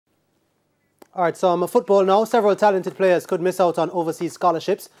All right, some football now. Several talented players could miss out on overseas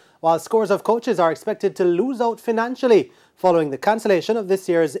scholarships, while scores of coaches are expected to lose out financially following the cancellation of this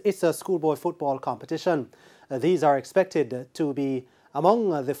year's ISA Schoolboy football competition. These are expected to be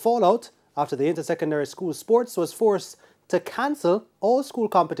among the fallout after the intersecondary school sports was forced to cancel all school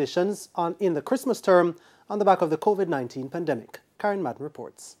competitions in the Christmas term on the back of the COVID-19 pandemic. Karen Madden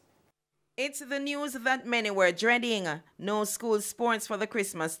reports. It's the news that many were dreading. No school sports for the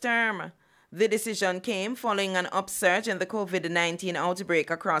Christmas term. The decision came following an upsurge in the COVID-19 outbreak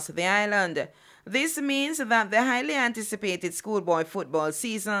across the island. This means that the highly anticipated schoolboy football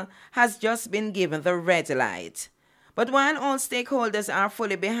season has just been given the red light. But while all stakeholders are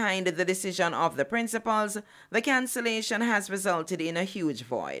fully behind the decision of the principals, the cancellation has resulted in a huge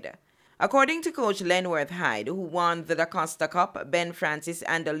void. According to coach Lenworth Hyde, who won the Da Costa Cup, Ben Francis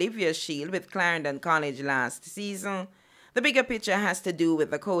and Olivia Shield with Clarendon College last season, the bigger picture has to do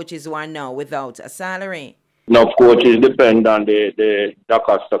with the coaches who are now without a salary. Now, coaches depend on the Da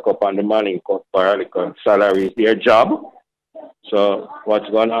Costa Cup and the Manning Cup because salary is their job. So what's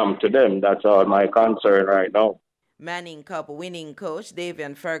going to happen to them? That's all my concern right now. Manning Cup winning coach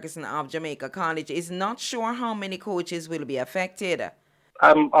Davian Ferguson of Jamaica College is not sure how many coaches will be affected.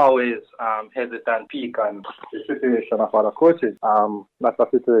 I'm always hesitant peak on the situation of other coaches. That's a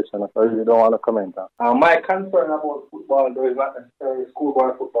situation that I really don't want to comment on. My concern about football, though, is not necessarily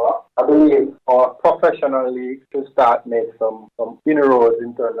schoolboy football. I believe our professional leagues should start make some inroads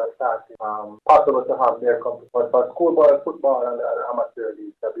in terms of starting possible to have their company. But for schoolboy football and the amateur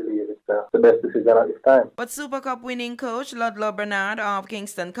leagues, I believe it's the best decision at this time. But Super Cup winning coach Ludlow Bernard of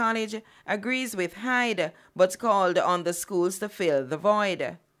Kingston College agrees with Hyde, but called on the schools to fill the void.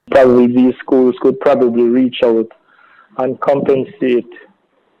 Probably these schools could probably reach out and compensate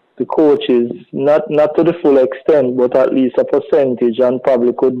the coaches, not to the full extent, but at least a percentage, and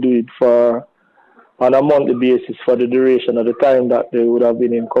probably could do it on a monthly basis for the duration of the time that they would have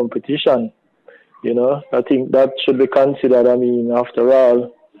been in competition. You know, I think that should be considered. I mean, after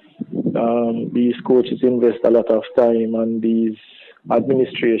all, these coaches invest a lot of time, and these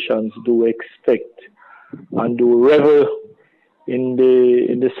administrations do expect and do revel in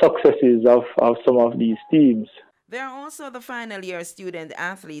the successes of some of these teams. There are also the final year student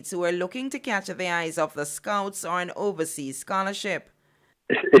athletes who are looking to catch the eyes of the scouts or an overseas scholarship.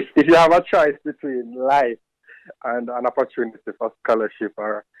 If you have a choice between life and an opportunity for scholarship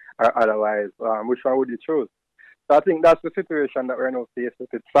or otherwise, which one would you choose? So I think that's the situation that we're now faced with.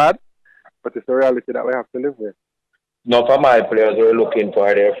 It's sad, but it's the reality that we have to live with. Now, for my players, we're looking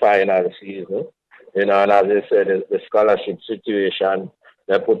for their final season. You know, and as I said, the scholarship situation,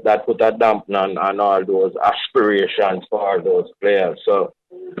 they put a dampener on all those aspirations for those players. So,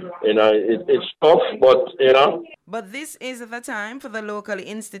 you know, it's tough, but, you know. But this is the time for the local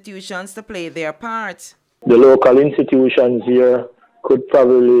institutions to play their part. The local institutions here could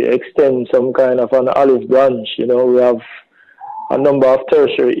probably extend some kind of an olive branch. You know, we have a number of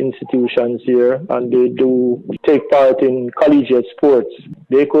tertiary institutions here, and they do take part in collegiate sports.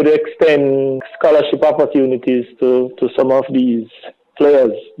 They could extend scholarship opportunities to some of these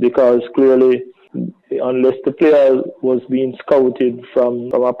players, because clearly, unless the player was being scouted from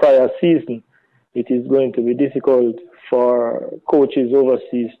a prior season, it is going to be difficult for coaches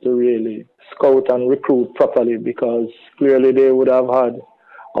overseas to really scout and recruit properly, because clearly they would have had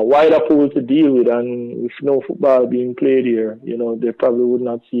a wider pool to deal with, and with no football being played here, you know, they probably would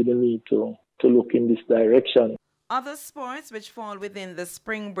not see the need to look in this direction. Other sports which fall within the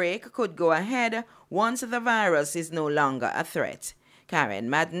spring break could go ahead once the virus is no longer a threat. Karen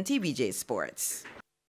Madden, TVJ Sports.